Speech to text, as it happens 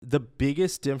the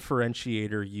biggest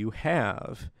differentiator you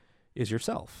have is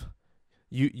yourself.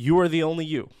 You are the only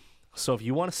you. So if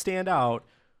you want to stand out,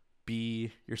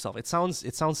 be yourself. It sounds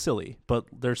silly, but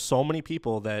there's so many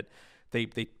people that they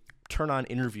turn on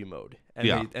interview mode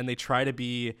and they try to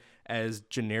be as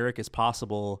generic as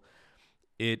possible.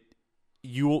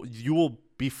 You will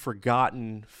be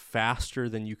forgotten faster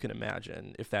than you can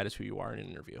imagine if that is who you are in an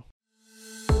interview.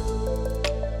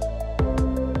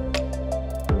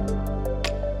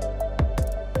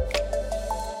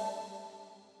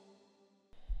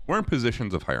 We're in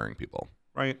positions of hiring people,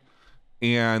 right?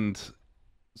 And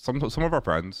some of our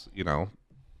friends, you know,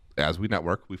 as we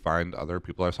network, we find other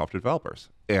people are software developers,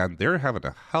 and they're having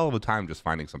a hell of a time just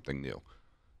finding something new.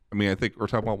 I mean, I think we're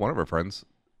talking about one of our friends,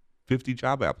 50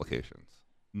 job applications,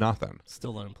 nothing.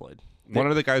 Still unemployed. One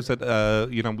of the guys that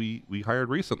we hired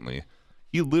recently,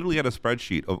 he literally had a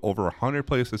spreadsheet of over 100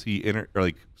 places he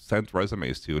sent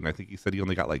resumes to, and I think he said he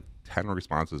only got like 10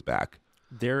 responses back.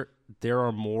 There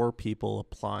are more people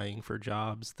applying for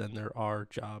jobs than there are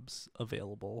jobs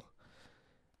available,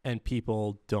 and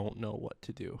people don't know what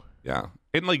to do. Yeah.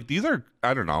 And like, these are,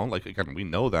 I don't know, like, again, we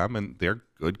know them and they're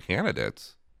good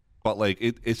candidates, but like,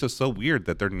 it's just so weird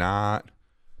that they're not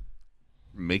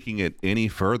making it any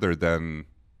further than,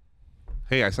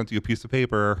 hey, I sent you a piece of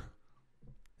paper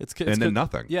and then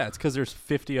nothing. Yeah. It's because there's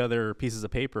 50 other pieces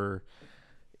of paper.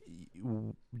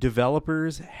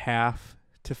 Developers have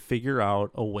to figure out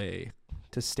a way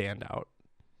to stand out.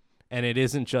 And it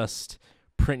isn't just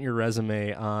print your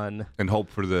resume on and hope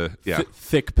for the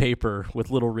thick paper with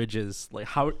little ridges, like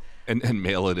how and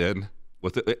mail it in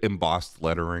with the embossed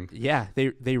lettering. Yeah,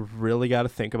 they really got to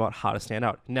think about how to stand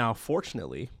out. Now,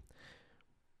 fortunately,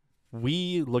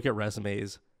 we look at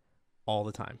resumes all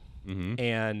the time. Mm-hmm.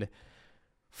 And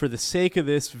for the sake of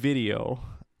this video,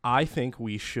 I think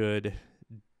we should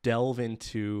delve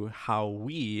into how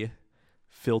we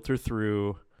filter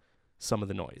through some of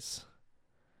the noise,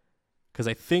 because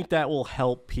I think that will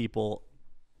help people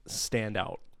stand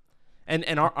out.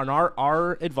 And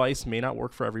our advice may not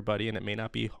work for everybody, and it may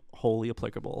not be wholly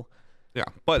applicable. Yeah,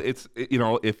 but if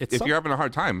you're having a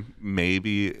hard time,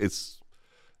 maybe this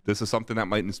is something that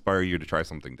might inspire you to try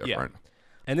something different. Yeah.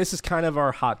 And this is kind of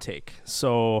our hot take.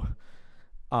 So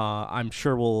I'm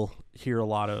sure we'll hear a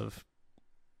lot of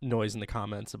noise in the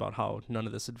comments about how none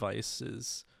of this advice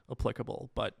is applicable,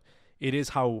 but it is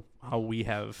how we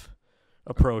have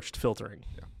approached filtering.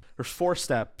 Yeah. There's 4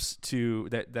 steps to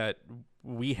that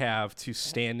we have to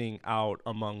standing out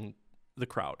among the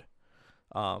crowd.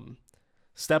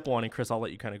 Step 1, and Chris, I'll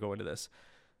let you kind of go into this.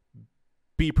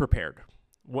 Be prepared.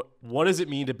 What does it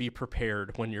mean to be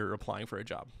prepared when you're applying for a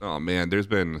job? Oh man, there's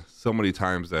been so many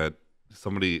times that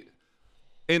somebody,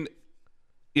 and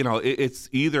you know, it's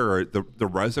either the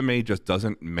resume just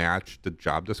doesn't match the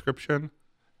job description.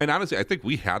 And honestly, I think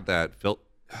we had that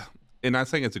and not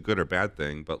saying it's a good or bad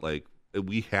thing, but like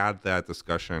we had that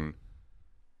discussion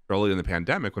early in the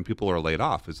pandemic when people are laid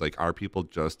off. Is like, are people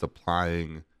just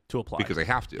applying to apply because they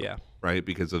have to? Yeah. Right.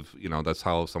 Because of, you know, that's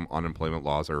how some unemployment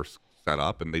laws are set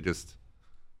up, and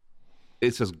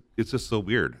it's just so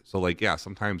weird. So like, yeah,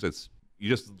 sometimes you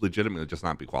just legitimately just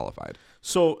not be qualified.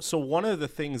 So one of the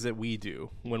things that we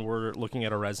do when we're looking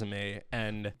at a resume,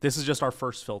 and this is just our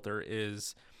first filter,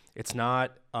 is it's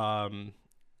not, how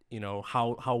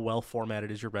well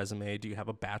formatted is your resume? Do you have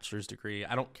a bachelor's degree?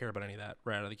 I don't care about any of that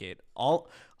right out of the gate.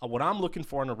 What I'm looking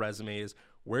for in a resume is,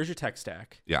 where's your tech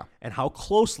stack? Yeah. And how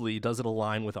closely does it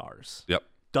align with ours? Yep.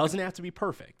 Doesn't have to be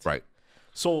perfect. Right.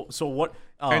 So what?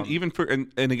 And even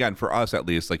and again, for us at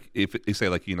least, like if they say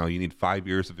like, you know, you need 5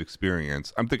 years of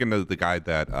experience. I'm thinking of the guy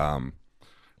that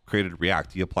created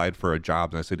React. He applied for a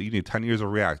job, and I said, you need 10 years of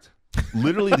React.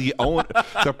 Literally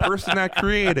the person that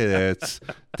created it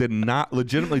did not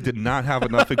have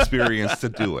enough experience to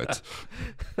do it.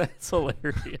 That's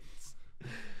hilarious.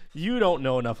 You don't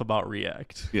know enough about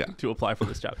React to apply for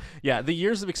this job. Yeah, the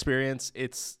years of experience,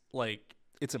 it's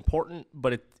important,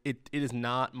 but it is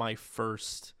not my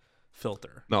first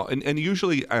filter. No, and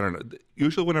usually, I don't know,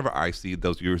 usually whenever I see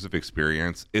those years of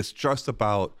experience, it's just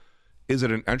about, is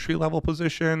it an entry-level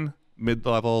position,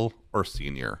 mid-level, or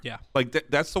senior? Yeah. Like,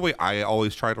 that's the way I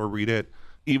always try to read it,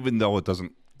 even though it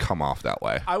doesn't come off that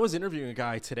way. I was interviewing a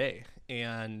guy today,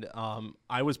 and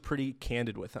I was pretty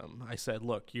candid with him. I said,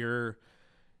 look, you're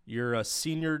a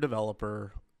senior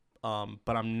developer,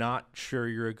 but I'm not sure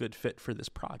you're a good fit for this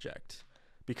project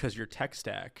because your tech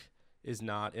stack is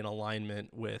not in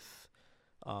alignment with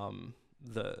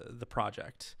the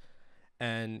project.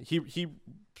 And he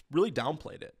really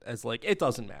downplayed it as like, it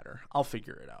doesn't matter, I'll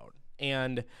figure it out.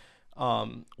 And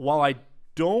while I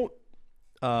do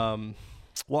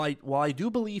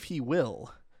believe he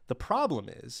will, The problem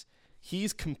is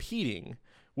he's competing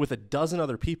with a dozen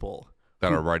other people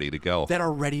that are ready to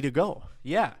go.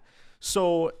 Yeah.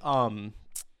 So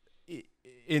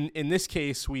in this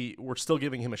case, we're still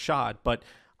giving him a shot, but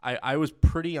I was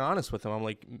pretty honest with him. I'm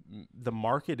like, the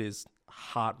market is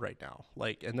hot right now.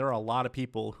 Like, and there are a lot of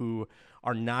people who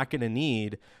are not going to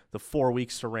need the 4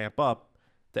 weeks to ramp up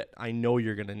that I know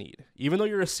you're going to need. Even though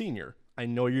you're a senior, I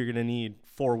know you're going to need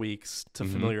 4 weeks to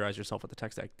familiarize yourself with the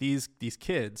tech stack. These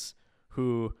kids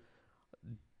who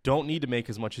don't need to make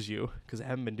as much as you because they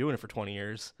haven't been doing it for 20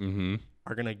 years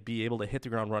are going to be able to hit the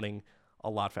ground running a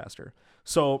lot faster.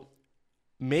 So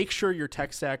make sure your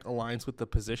tech stack aligns with the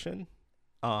position.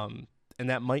 And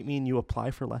that might mean you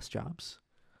apply for less jobs.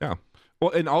 Yeah.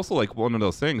 Well, and also like one of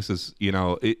those things is,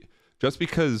 just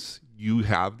because you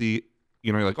have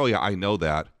you're like, oh yeah, I know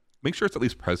that. Make sure it's at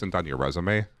least present on your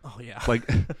resume. Oh yeah. Like,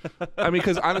 I mean,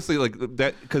 because honestly, like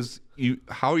that, because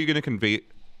how are you going to convey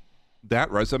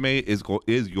that resume is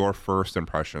your first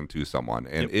impression to someone,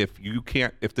 and if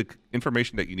the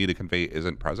information that you need to convey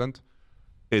isn't present,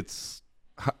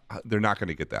 they're not going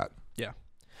to get that. Yeah.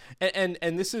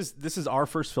 And this is our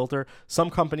first filter. Some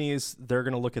companies, they're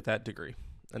going to look at that degree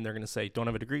and they're going to say, don't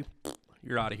have a degree,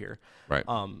 you're out of here. Right.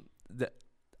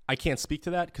 I can't speak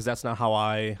to that because that's not how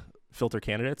I filter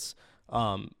candidates.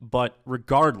 But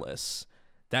regardless,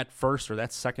 that first or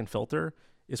that second filter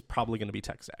is probably going to be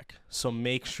tech stack. So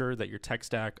make sure that your tech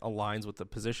stack aligns with the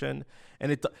position.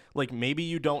 And maybe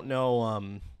you don't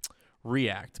know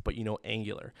React, but you know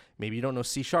Angular. Maybe you don't know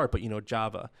C#, but you know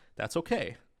Java. That's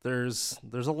okay. There's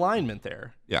alignment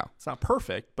there. Yeah. It's not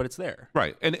perfect, but it's there.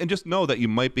 Right. And just know that you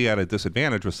might be at a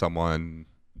disadvantage with someone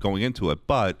going into it,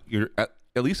 but you're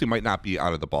at least you might not be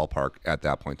out of the ballpark at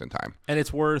that point in time. And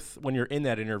it's worth, when you're in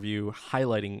that interview,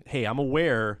 highlighting, hey, I'm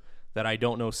aware that I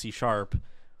don't know C#,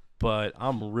 but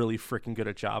I'm really freaking good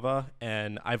at Java,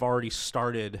 and I've already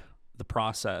started the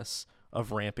process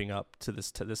of ramping up to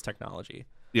this technology.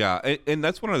 Yeah, and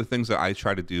that's one of the things that I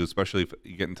try to do, especially if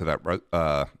you get into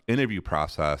that interview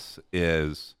process,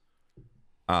 is,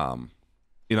 when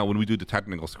we do the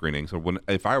technical screenings, or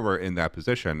if I were in that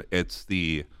position, it's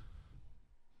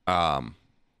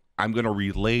I'm going to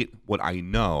relate what I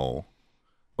know.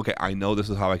 Okay, I know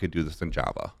this is how I could do this in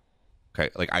Java.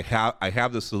 Okay, like I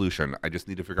have the solution. I just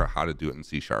need to figure out how to do it in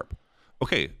C#.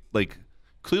 Okay, like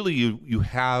clearly you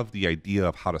have the idea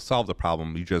of how to solve the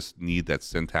problem. You just need that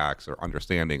syntax or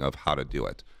understanding of how to do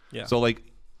it. Yeah. So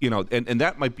and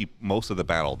that might be most of the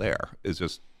battle there is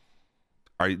just,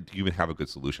 do you even have a good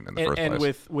solution in the first place?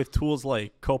 And with tools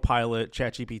like Copilot,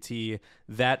 ChatGPT,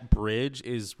 that bridge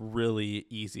is really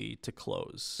easy to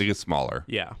close. It gets smaller.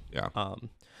 Yeah. Yeah.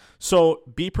 So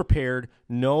be prepared.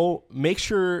 Make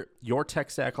sure your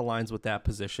tech stack aligns with that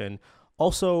position.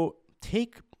 Also,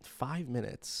 take 5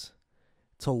 minutes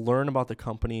to learn about the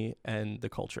company and the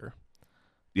culture.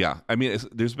 Yeah. I mean,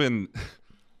 there's been,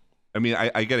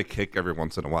 I get a kick every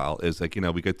once in a while. Is like,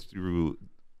 we get through,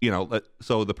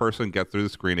 so the person gets through the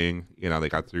screening, they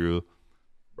got through,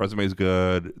 resume's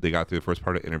good, they got through the first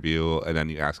part of the interview, and then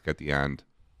you ask at the end,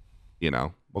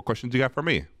 what questions do you got for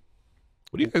me?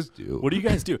 What do you guys do? What do you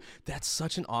guys do? That's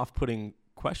such an off-putting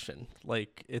question.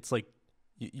 Like, it's like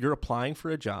you're applying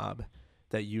for a job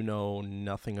that you know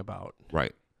nothing about.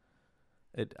 Right.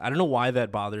 I don't know why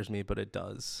that bothers me, but it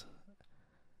does.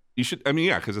 You should,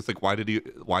 because it's like, why did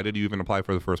you even apply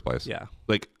for the first place? Yeah.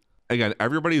 Like, again,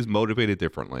 everybody's motivated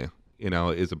differently.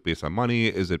 Is it based on money?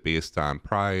 Is it based on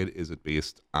pride? Is it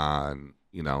based on,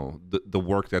 the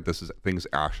work that thing's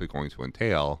actually going to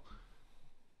entail?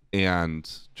 And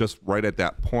just right at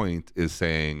that point is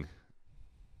saying,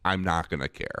 I'm not going to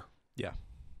care. Yeah.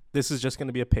 This is just going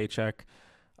to be a paycheck.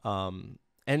 And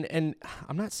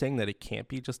I'm not saying that it can't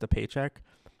be just a paycheck,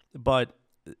 but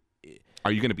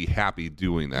are you going to be happy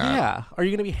doing that? Yeah. Are you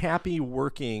going to be happy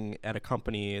working at a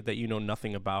company that you know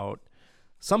nothing about?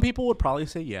 Some people would probably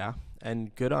say, yeah,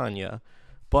 and good on you.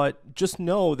 But just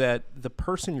know that the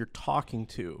person you're talking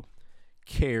to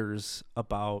cares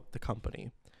about the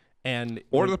company.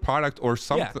 Or the product or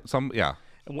some.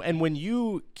 And when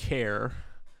you care,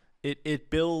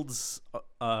 it builds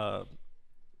a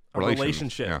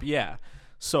relationship. Yeah.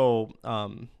 So I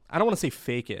don't want to say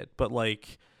fake it, but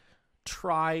like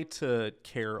try to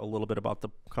care a little bit about the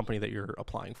company that you're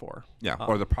applying for. Yeah,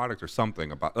 or the product or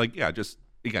something about just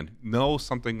again, know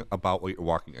something about what you're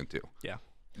walking into. Yeah.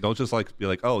 Don't just be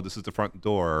like, oh, this is the front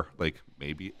door. Like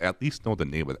maybe at least know the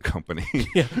name of the company.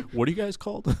 Yeah. What are you guys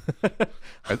called?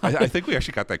 I think we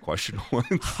actually got that question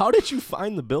once. How did you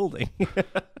find the building?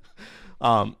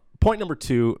 Point number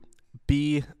 2,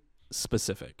 be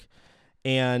specific.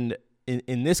 And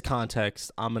in this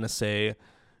context, I'm going to say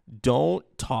don't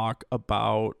talk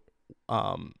about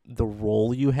the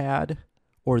role you had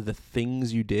or the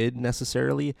things you did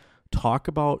necessarily. Talk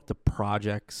about the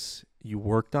projects you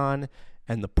worked on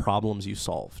and the problems you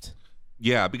solved.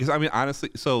 Yeah, because I mean,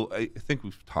 honestly, so I think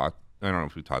we've talked. I don't know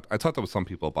if we've talked. I talked with some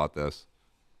people about this.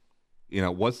 You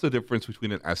know, what's the difference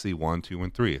between an SE 1, 2,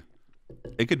 and 3?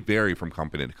 It could vary from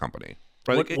company to company.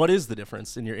 Right? What is the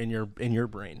difference in your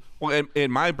brain? Well,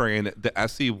 in my brain, the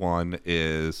SE1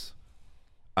 is,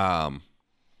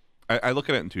 I look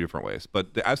at it in two different ways.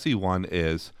 But the SE1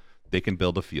 is they can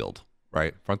build a field,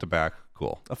 right, front to back,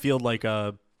 cool. A field like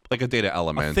a data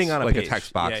element, thing on a like page. a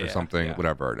text box or something,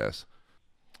 whatever it is.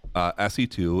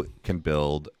 SE2 can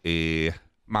build a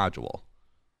module.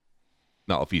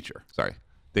 No, a feature. Sorry,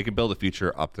 they can build a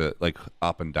feature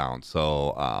up and down.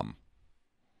 So,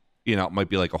 you know, it might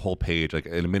be like a whole page, like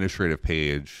an administrative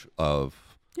page of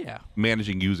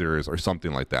managing users or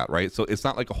something like that, right? So it's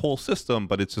not like a whole system,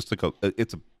 but it's just like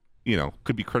it's a, you know,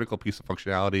 could be critical piece of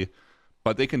functionality,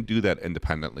 but they can do that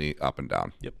independently up and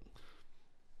down. Yep.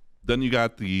 Then you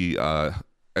got the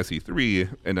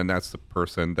SE3, and then that's the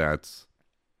person that's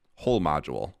whole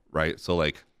module, right? So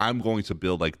like I'm going to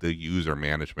build like the user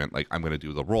management, like I'm going to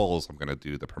do the roles, I'm going to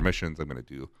do the permissions, I'm going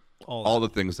to do all the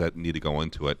things that need to go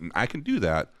into it, and I can do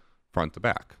that front to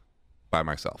back by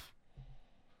myself.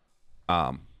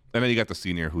 And then you got the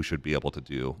senior who should be able to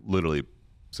do literally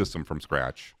system from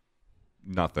scratch,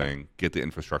 nothing, get the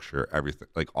infrastructure, everything,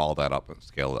 like all that up and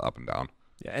scale it up and down.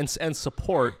 Yeah, and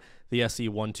support the SE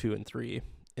 1, 2, and 3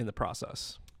 in the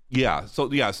process. Yeah.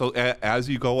 So as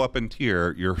you go up in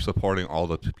tier, you're supporting all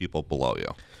the people below you.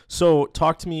 So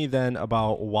talk to me then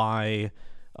about why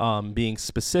being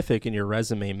specific in your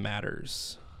resume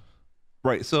matters.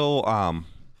 Right. So,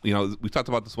 you know, we talked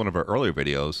about this one of our earlier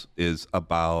videos is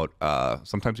about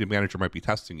sometimes your manager might be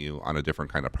testing you on a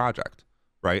different kind of project,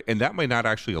 right? And that might not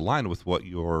actually align with what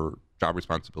your job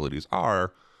responsibilities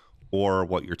are or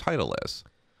what your title is.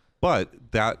 But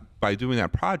that by doing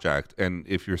that project, and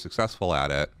if you're successful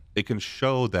at it, it can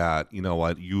show that, you know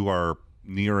what, you are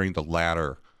nearing the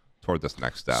ladder toward this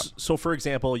next step. So for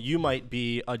example, you might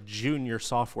be a junior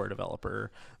software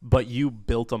developer, but you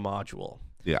built a module.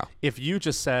 Yeah. If you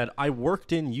just said, I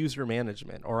worked in user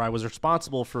management, or I was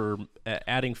responsible for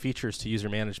adding features to user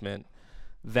management,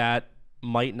 that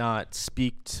might not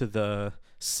speak to the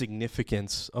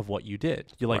significance of what you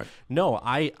did. You're like, no,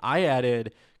 I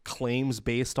added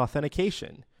claims-based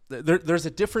authentication. There's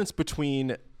a difference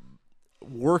between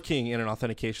working in an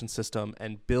authentication system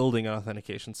and building an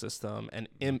authentication system and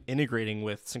integrating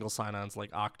with single sign-ons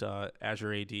like Okta,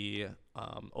 Azure AD,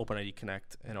 OpenID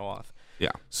Connect, and OAuth.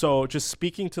 Yeah. So just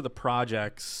speaking to the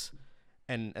projects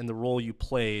and the role you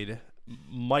played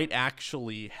might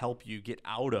actually help you get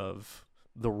out of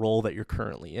the role that you're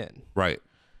currently in. Right.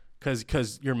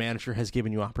 Because your manager has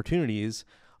given you opportunities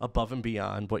above and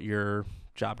beyond what your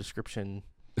job description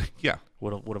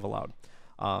would have allowed.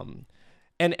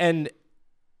 And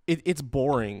it's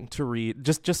boring to read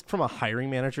just from a hiring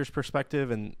manager's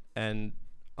perspective, and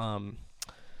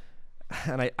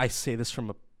I say this from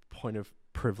a point of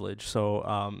privilege, so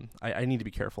I need to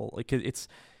be careful. Like it's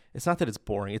not that it's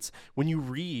boring. It's when you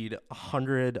read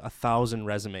 100, 1,000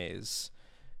 resumes,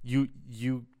 your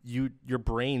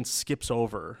brain skips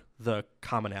over the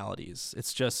commonalities.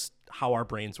 It's just how our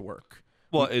brains work.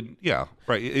 Well,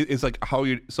 right. It's like how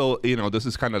you, so, you know, this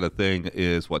is kind of the thing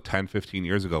is 10, 15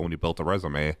 years ago when you built a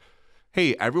resume,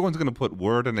 hey, everyone's going to put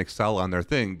Word and Excel on their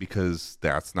thing because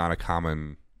that's not a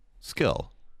common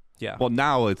skill. Yeah. Well,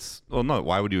 now no,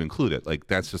 why would you include it? Like,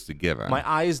 that's just a given. My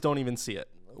eyes don't even see it.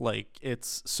 Like,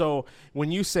 it's, so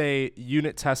when you say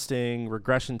unit testing,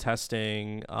 regression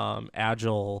testing,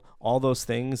 Agile, all those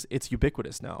things, it's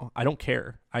ubiquitous now. I don't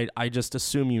care. I just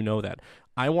assume you know that.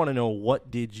 I want to know, what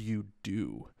did you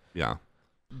do? Yeah.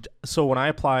 So when I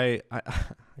apply, I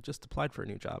just applied for a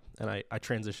new job, and I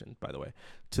transitioned, by the way,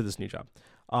 to this new job.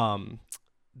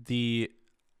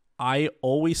 I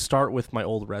always start with my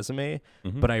old resume,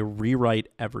 but I rewrite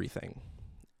everything.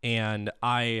 And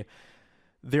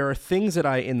there are things that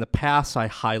in the past I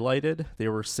highlighted. They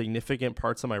were significant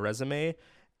parts of my resume,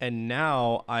 and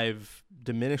now I've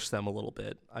diminished them a little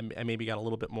bit. I maybe got a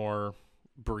little bit more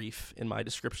brief in my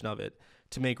description of it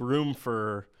to make room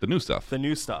for the new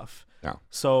stuff. Yeah.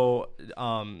 So,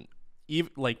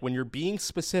 like when you're being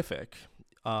specific,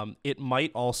 it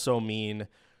might also mean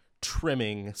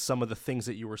trimming some of the things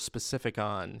that you were specific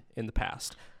on in the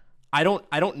past. I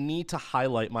don't need to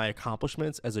highlight my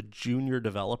accomplishments as a junior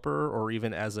developer or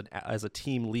even as a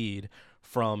team lead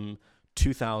from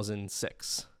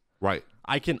 2006. Right.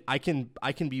 I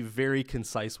can be very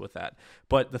concise with that.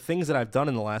 But the things that I've done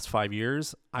in the last 5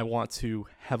 years, I want to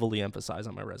heavily emphasize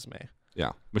on my resume.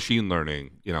 Yeah, machine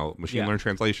learning, machine learning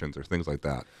translations or things like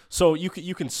that. So you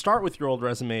can start with your old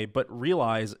resume, but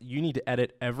realize you need to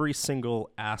edit every single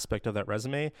aspect of that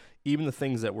resume, even the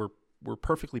things that were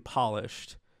perfectly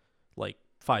polished like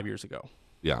 5 years ago.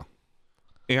 Yeah.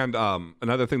 And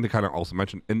another thing to kind of also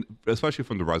mention, and especially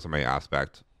from the resume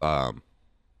aspect,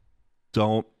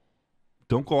 don't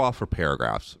go off for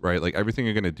paragraphs, right? Like everything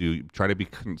you're going to do, try to be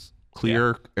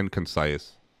clear and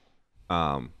concise.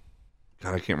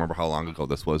 God, I can't remember how long ago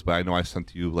this was, but I know I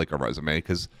sent you like a resume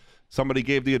because somebody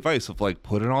gave the advice of like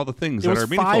put in all the things that are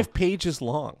meaningful. It was 5 pages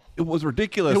long. It was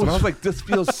ridiculous. And I was like, this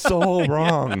feels so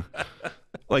wrong.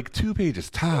 Like 2 pages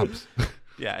tops.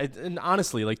 Yeah, and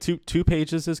honestly, like two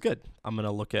pages is good. I'm going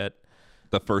to look at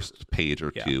the first page or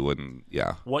two, and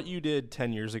what you did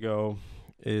 10 years ago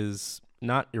is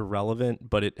not irrelevant,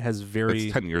 but it has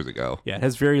it's 10 years ago. Yeah, it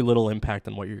has very little impact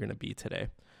on what you're going to be today.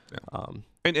 Yeah.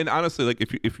 And honestly, like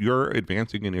if you're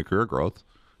advancing in your career growth,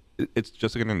 it's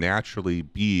just going to naturally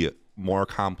be more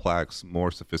complex,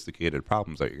 more sophisticated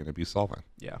problems that you're going to be solving.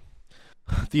 Yeah.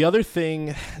 The other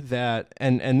thing that,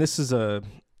 and this is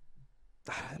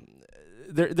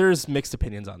there's mixed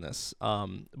opinions on this,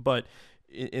 but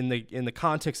in the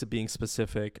context of being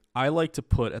specific, I like to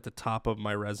put at the top of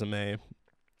my resume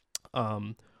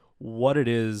what it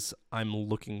is I'm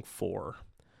looking for.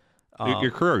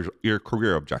 Your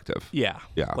career objective. Yeah.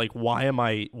 Like why am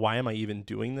I even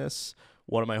doing this?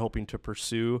 What am I hoping to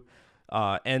pursue?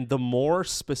 And the more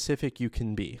specific you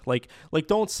can be, like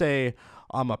don't say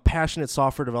I'm a passionate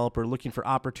software developer looking for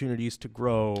opportunities to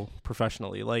grow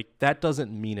professionally. Like that doesn't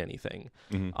mean anything.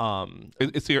 Mm-hmm.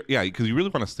 It's because you really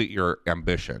want to state your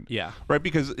ambition. Yeah. Right.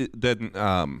 Because then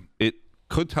it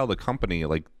could tell the company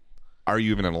like, are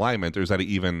you even in alignment, or is that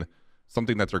even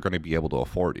something that they're going to be able to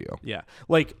afford you? Yeah.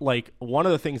 Like one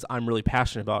of the things I'm really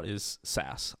passionate about is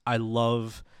SaaS. I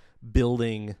love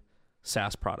building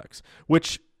SaaS products,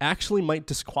 which actually might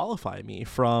disqualify me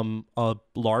from a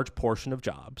large portion of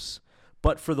jobs.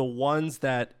 But for the ones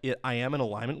that I am in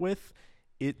alignment with,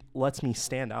 it lets me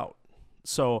stand out.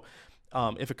 So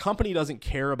if a company doesn't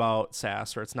care about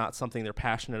SaaS, or it's not something they're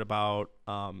passionate about,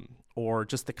 or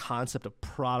just the concept of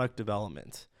product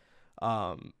development,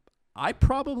 I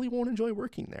probably won't enjoy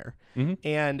working there. Mm-hmm.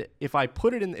 And if I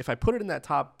put it in that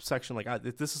top section, like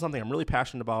this is something I'm really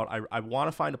passionate about. I want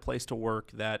to find a place to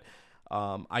work that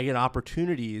I get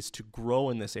opportunities to grow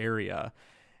in this area.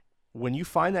 When you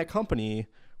find that company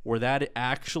where that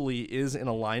actually is in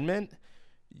alignment,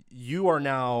 you are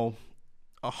now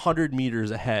 100 meters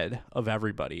ahead of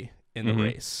everybody in the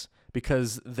race,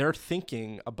 because they're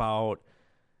thinking about,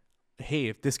 hey,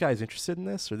 if this guy's interested in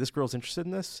this or this girl's interested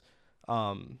in this,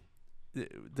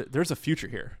 there's a future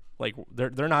here. Like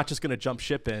they're not just going to jump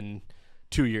ship in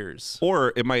 2 years.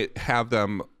 Or it might have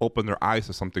them open their eyes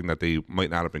to something that they might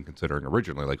not have been considering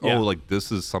originally. Like, oh, like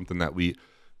this is something that we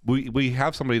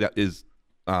have somebody that is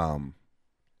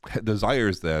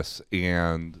desires this,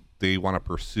 and they want to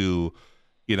pursue.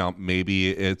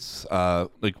 Maybe it's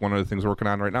like one of the things we're working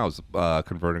on right now is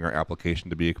converting our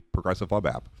application to be a progressive web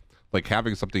app. Like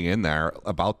having something in there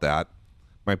about that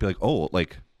might be like, oh,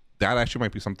 like that actually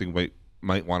might be something we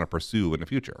might want to pursue in the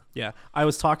future. Yeah. I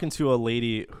was talking to a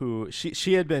lady who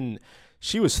she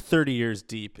was 30 years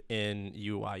deep in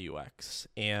UI UX,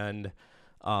 and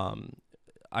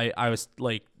I was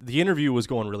like, the interview was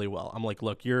going really well. I'm like,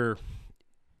 look, you're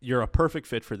a perfect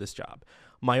fit for this job.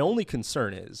 My only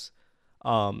concern is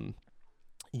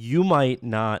you might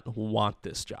not want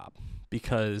this job,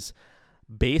 because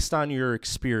based on your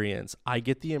experience, I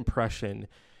get the impression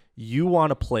you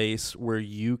want a place where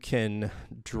you can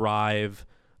drive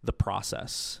the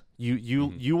process.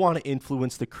 You want to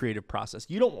influence the creative process.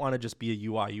 You don't want to just be a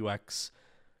UI UX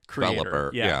creator.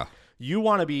 Developer. Yeah. You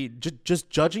want to be, just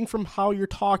judging from how you're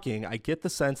talking, I get the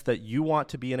sense that you want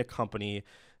to be in a company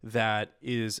that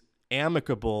is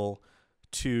amicable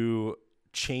to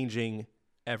changing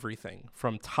everything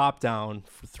from top down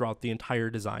throughout the entire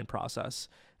design process.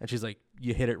 And she's like,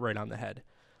 you hit it right on the head.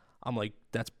 I'm like,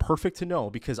 that's perfect to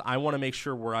know, because I want to make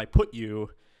sure where I put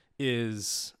you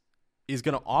is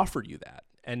going to offer you that,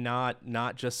 and not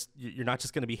just, you're not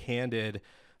just going to be handed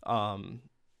some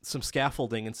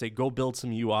scaffolding and say, go build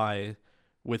some UI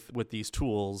with these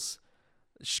tools,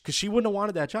 because she wouldn't have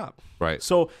wanted that job. Right.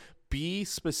 So be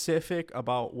specific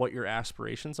about what your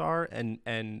aspirations are,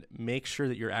 and make sure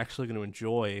that you're actually going to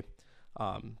enjoy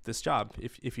this job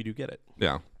if you do get it.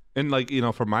 Yeah. And like,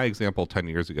 from my example 10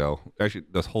 years ago, actually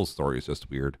this whole story is just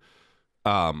weird.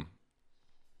 But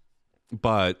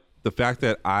the fact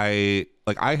that I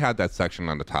like I had that section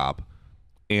on the top,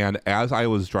 and as I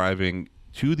was driving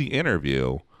to the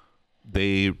interview,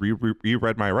 they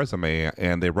reread my resume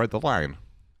and they read the line,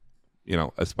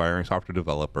 aspiring software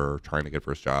developer, trying to get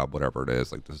first job, whatever it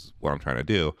is, like this is what I'm trying to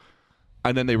do.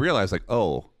 And then they realized like,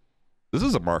 oh, this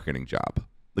is a marketing job.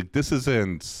 Like this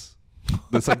isn't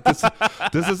this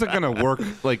isn't gonna work.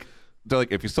 Like they're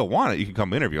like, if you still want it, you can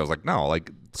come interview. I was like, no, like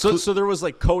so there was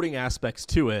like coding aspects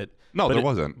to it. No, there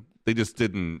wasn't. They just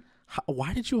didn't.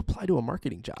 Why did you apply to a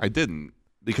marketing job? I didn't,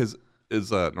 because it's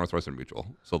Northwestern Mutual,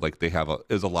 so like they have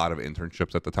a lot of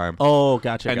internships at the time. Oh,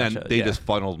 gotcha. And gotcha. then they just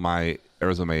funneled my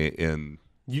resume in.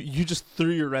 You just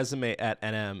threw your resume at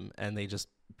NM and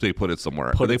they put it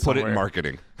somewhere. Put it in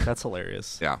marketing. That's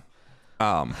hilarious. Yeah.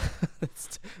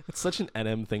 It's such an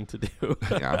NM thing to do.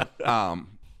 Yeah. All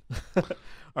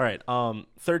right.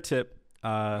 Third tip,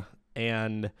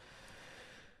 and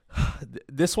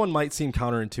this one might seem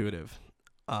counterintuitive.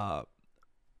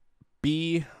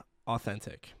 Be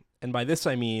authentic. And by this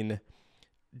I mean,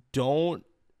 don't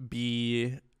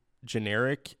be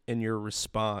generic in your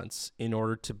response in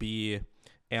order to be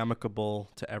amicable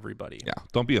to everybody. Yeah.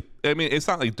 It's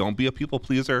not like don't be a people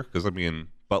pleaser,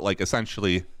 but like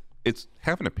essentially it's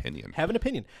have an opinion. Have an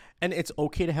opinion. And it's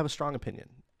okay to have a strong opinion.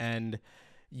 And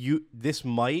this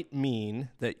might mean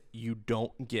that you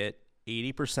don't get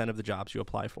 80% of the jobs you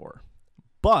apply for,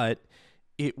 but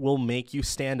it will make you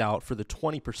stand out for the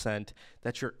 20%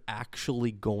 that you're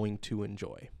actually going to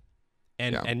enjoy.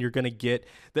 And you're going to get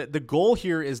the goal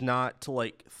here is not to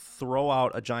like throw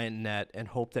out a giant net and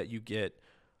hope that you get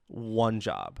one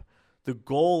job. The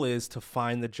goal is to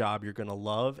find the job you're going to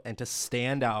love and to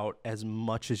stand out as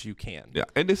much as you can. Yeah.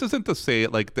 And this isn't to say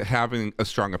like that having a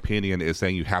strong opinion is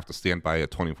saying you have to stand by it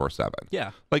 24/7.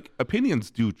 Yeah. Like opinions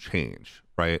do change,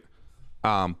 right?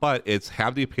 But it's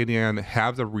have the opinion,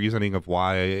 have the reasoning of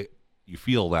why you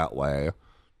feel that way.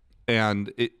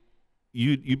 And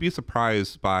you'd be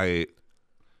surprised by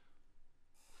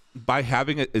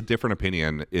having a different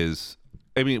opinion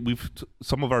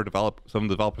some of the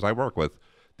developers I work with,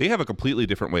 they have a completely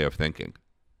different way of thinking.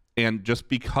 And just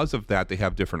because of that, they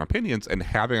have different opinions, and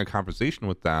having a conversation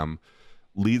with them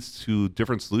leads to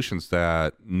different solutions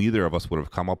that neither of us would have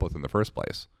come up with in the first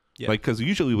place. Yeah. Like, because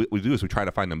usually what we do is we try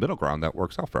to find a middle ground that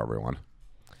works out for everyone.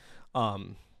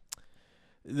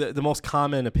 The most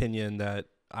common opinion that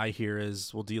I hear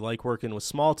is, well, do you like working with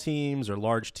small teams or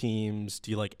large teams?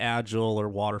 Do you like agile or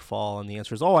waterfall? And the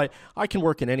answer is, I can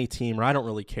work in any team, or I don't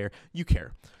really care. You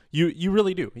care. You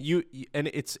really do. And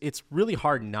it's really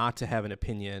hard not to have an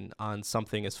opinion on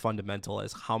something as fundamental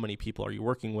as how many people are you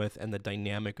working with and the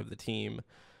dynamic of the team.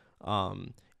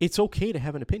 It's okay to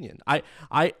have an opinion.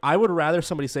 I would rather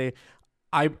somebody say,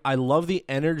 I love the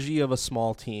energy of a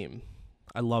small team.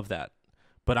 I love that.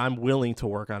 But I'm willing to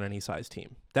work on any size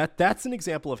team. That's an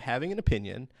example of having an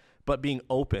opinion, but being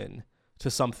open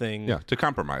to something. Yeah, to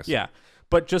compromise. Yeah.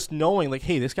 But just knowing like,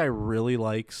 hey, this guy really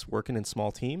likes working in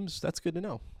small teams, that's good to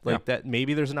know. Like that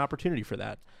maybe there's an opportunity for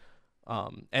that.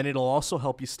 And it'll also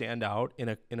help you stand out in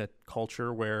a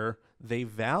culture where they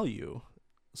value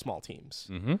small teams.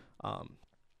 Mm-hmm.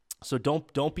 So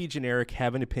don't be generic,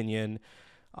 have an opinion.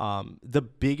 The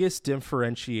biggest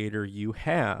differentiator you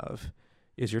have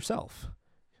is yourself.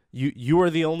 You are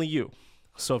the only you.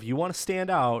 So if you want to stand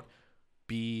out,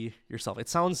 be yourself. It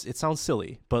sounds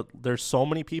silly, but there's so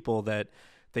many people that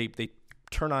they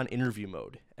turn on interview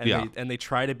mode and they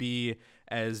try to be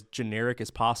as generic as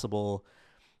possible.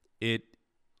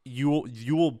 You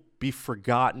will be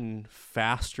forgotten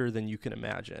faster than you can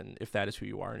imagine if that is who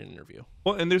you are in an interview.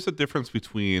 Well, and there's a difference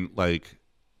between like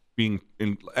being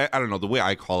in, I don't know, the way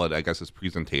I call it, I guess, is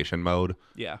presentation mode.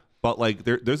 Yeah. But like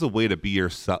there's a way to be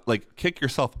yourself, like kick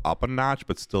yourself up a notch,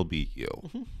 but still be you,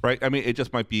 right? I mean, it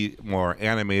just might be more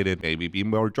animated, maybe be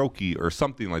more jokey or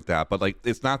something like that. But like,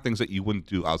 it's not things that you wouldn't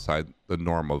do outside the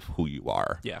norm of who you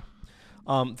are. Yeah.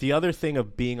 The other thing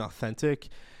of being authentic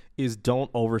is don't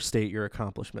overstate your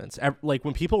accomplishments. Like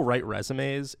when people write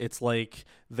resumes, it's like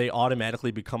they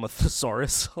automatically become a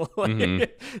thesaurus.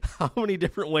 How many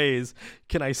different ways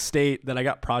can I state that I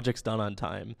got projects done on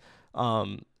time?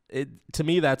 To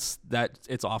me,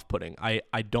 it's off-putting.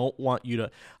 I don't want you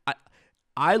to.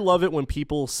 I love it when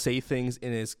people say things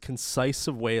in as concise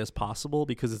a way as possible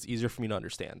because it's easier for me to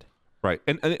understand. Right,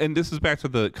 and this is back to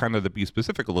the kind of the be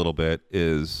specific a little bit.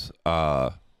 Is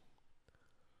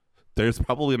there's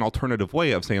probably an alternative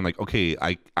way of saying like, okay,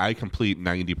 I complete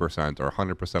 90% or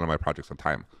 100% of my projects on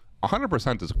time.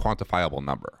 100% is a quantifiable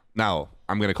number. Now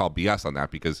I'm going to call BS on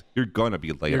that because you're going to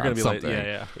be late on something.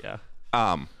 Yeah.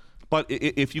 But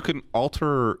if you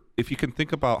can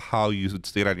think about how you would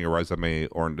state on your resume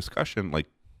or in discussion, like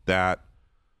that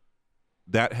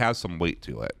that has some weight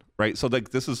to it, right? So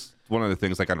like this is one of the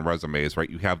things like on resumes, right?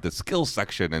 You have the skills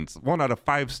section and it's 1 out of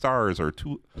 5 stars or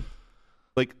 2.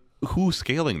 Like who's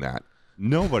scaling that?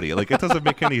 Nobody. Like it doesn't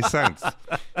make any sense.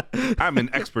 I'm an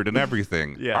expert in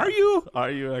everything. Yeah. Are you?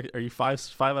 Are you five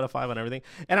out of 5 on everything?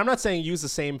 And I'm not saying use the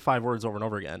same 5 words over and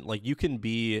over again. Like you can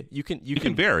vary it. You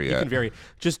can vary.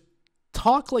 Just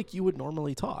talk like you would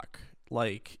normally talk.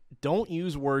 Like don't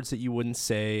use words that you wouldn't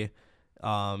say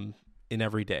in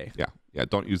every day. Yeah. Yeah,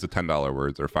 don't use the $10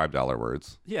 words or $5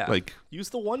 words. Yeah. Like use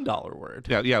the $1 word.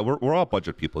 Yeah, we're all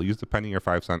budget people. Use the penny or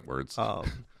 5-cent words.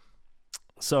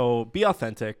 So be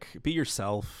authentic, be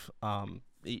yourself.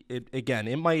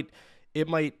 It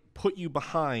might put you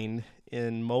behind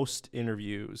in most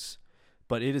interviews,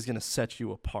 but it is going to set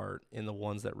you apart in the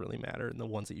ones that really matter and the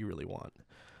ones that you really want.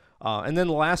 And then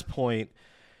the last point,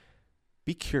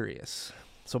 be curious.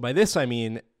 So by this, I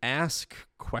mean, ask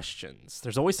questions.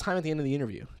 There's always time at the end of the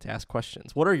interview to ask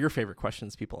questions. What are your favorite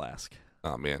questions people ask?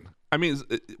 Oh man. I mean,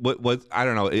 what I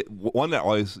don't know. One that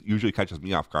always usually catches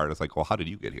me off guard is like, well, how did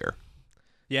you get here?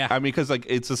 Yeah. I mean, because like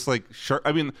it's just like sure.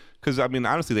 I mean, because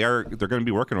honestly, they're going to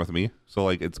be working with me, so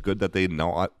like it's good that they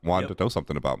want to know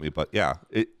something about me. But yeah,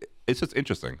 it's just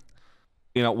interesting.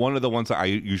 You know, one of the ones that I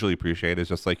usually appreciate is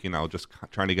just like just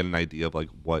trying to get an idea of like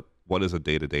what does a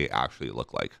day-to-day actually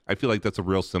look like. I feel like that's a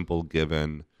real simple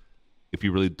given if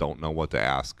you really don't know what to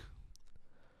ask.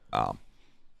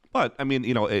 But I mean,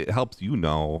 it helps are you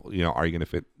going to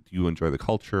fit? Do you enjoy the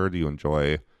culture? Do you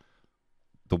enjoy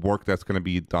the work that's going to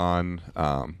be done?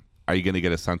 Are you going to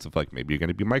get a sense of like maybe you're going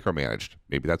to be micromanaged?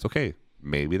 Maybe that's okay.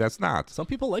 Maybe that's not. Some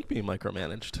people like being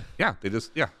micromanaged. Yeah, they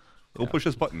just go push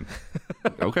this button.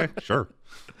 Okay, sure.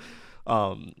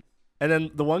 And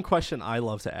then the one question I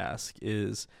love to ask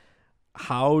is,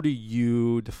 how do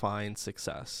you define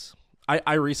success?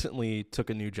 I recently took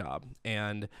a new job,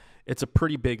 and it's a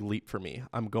pretty big leap for me.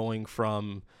 I'm going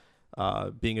from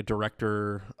being a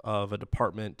director of a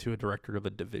department to a director of a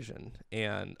division,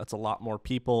 and that's a lot more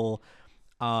people.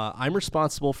 I'm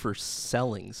responsible for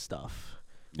selling stuff,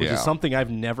 which is something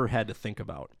I've never had to think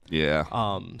about. Yeah.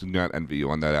 Do not envy you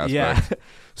on that aspect. Yeah.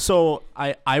 So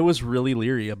I was really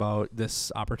leery about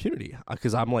this opportunity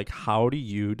because I'm like, how do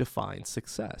you define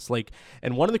success? Like,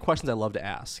 and one of the questions I love to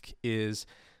ask is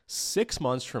 6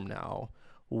 months from now,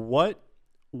 what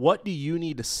do you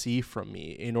need to see from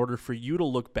me in order for you to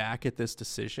look back at this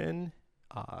decision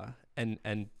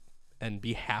and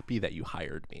be happy that you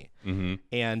hired me? Mm-hmm.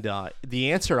 And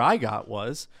the answer I got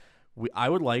was, I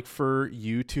would like for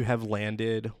you to have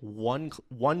landed one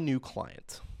new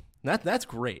client. That's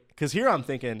great, because here I'm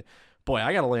thinking, boy,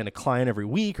 I got to land a client every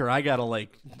week, or I got to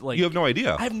like. You have no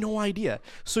idea. I have no idea.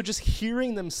 So just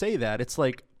hearing them say that, it's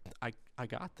like, I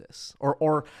got this,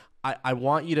 or I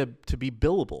want you to be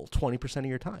billable 20% of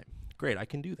your time. Great, I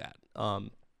can do that.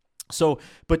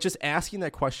 But just asking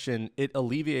that question, it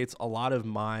alleviates a lot of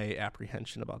my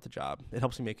apprehension about the job. It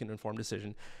helps me make an informed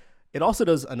decision. It also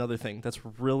does another thing that's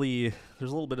really,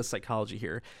 there's a little bit of psychology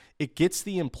here. It gets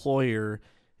the employer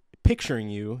picturing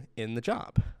you in the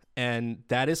job. And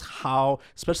that is how,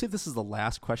 especially if this is the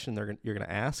last question you're going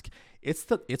to ask, it's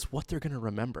what they're going to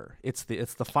remember. It's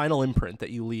the final imprint that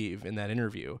you leave in that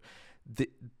interview.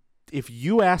 If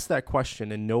you ask that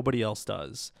question and nobody else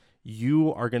does,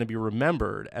 you are going to be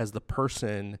remembered as the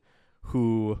person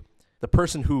who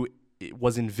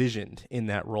was envisioned in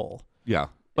that role. Yeah.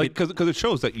 Like, because it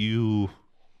shows that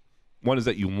one is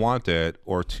that you want it,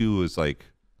 or two is like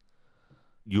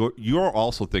you're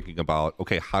also thinking about,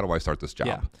 okay, how do I start this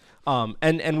job? Yeah.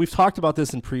 And we've talked about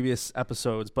this in previous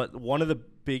episodes, but one of the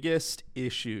biggest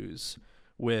issues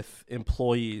with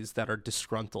employees that are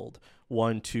disgruntled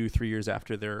 1, 2, 3 years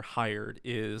after they're hired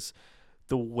is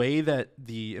the way that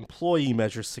the employee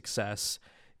measures success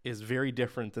is very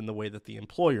different than the way that the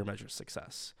employer measures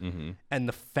success. Mm-hmm. And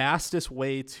the fastest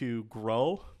way to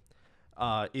grow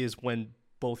is when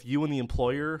both you and the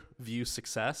employer view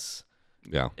success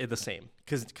the same.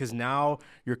 Because now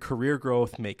your career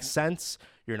growth makes sense.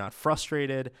 You're not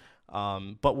frustrated.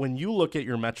 But when you look at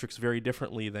your metrics very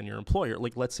differently than your employer,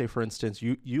 like let's say, for instance,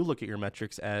 you look at your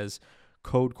metrics as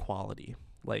code quality.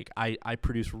 Like I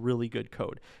produce really good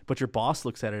code, but your boss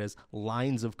looks at it as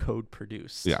lines of code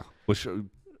produced. Yeah. Which,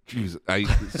 geez, I'm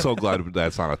so glad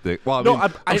that's not a thing. Well, I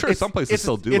mean, I'm sure some places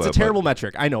still do it. It's a terrible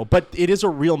metric, I know, but it is a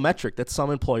real metric that some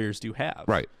employers do have.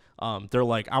 Right. They're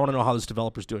like, I want to know how this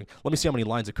developer's doing. Let me see how many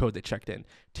lines of code they checked in.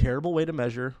 Terrible way to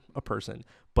measure a person,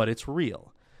 but it's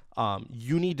real.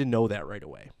 You need to know that right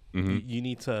away. Mm-hmm. You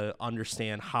need to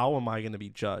understand, how am I going to be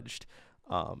judged?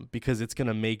 Because it's going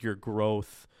to make your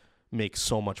growth make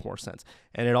so much more sense.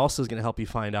 And it also is going to help you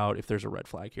find out if there's a red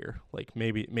flag here. Like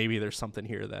maybe there's something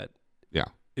here that Yeah.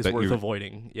 is That worth you're-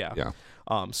 avoiding. Yeah. Yeah.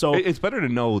 So It's better to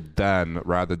know then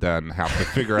rather than have to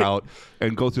figure out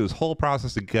and go through this whole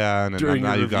process again. And During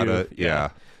now your you got to, review, yeah.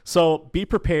 So be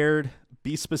prepared,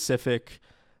 be specific,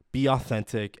 be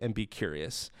authentic, and be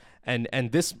curious. And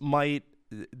this might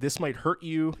hurt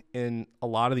you in a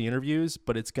lot of the interviews,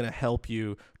 but it's going to help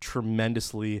you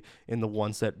tremendously in the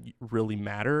ones that really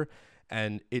matter.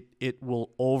 And it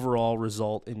will overall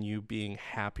result in you being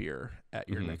happier at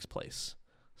your next place.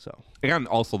 So And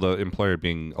also the employer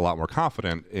being a lot more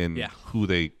confident in Yeah. who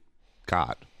they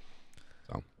got.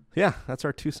 So, yeah, that's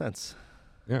our 2 cents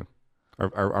yeah.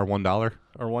 Our $1.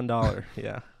 or $1.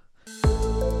 Yeah.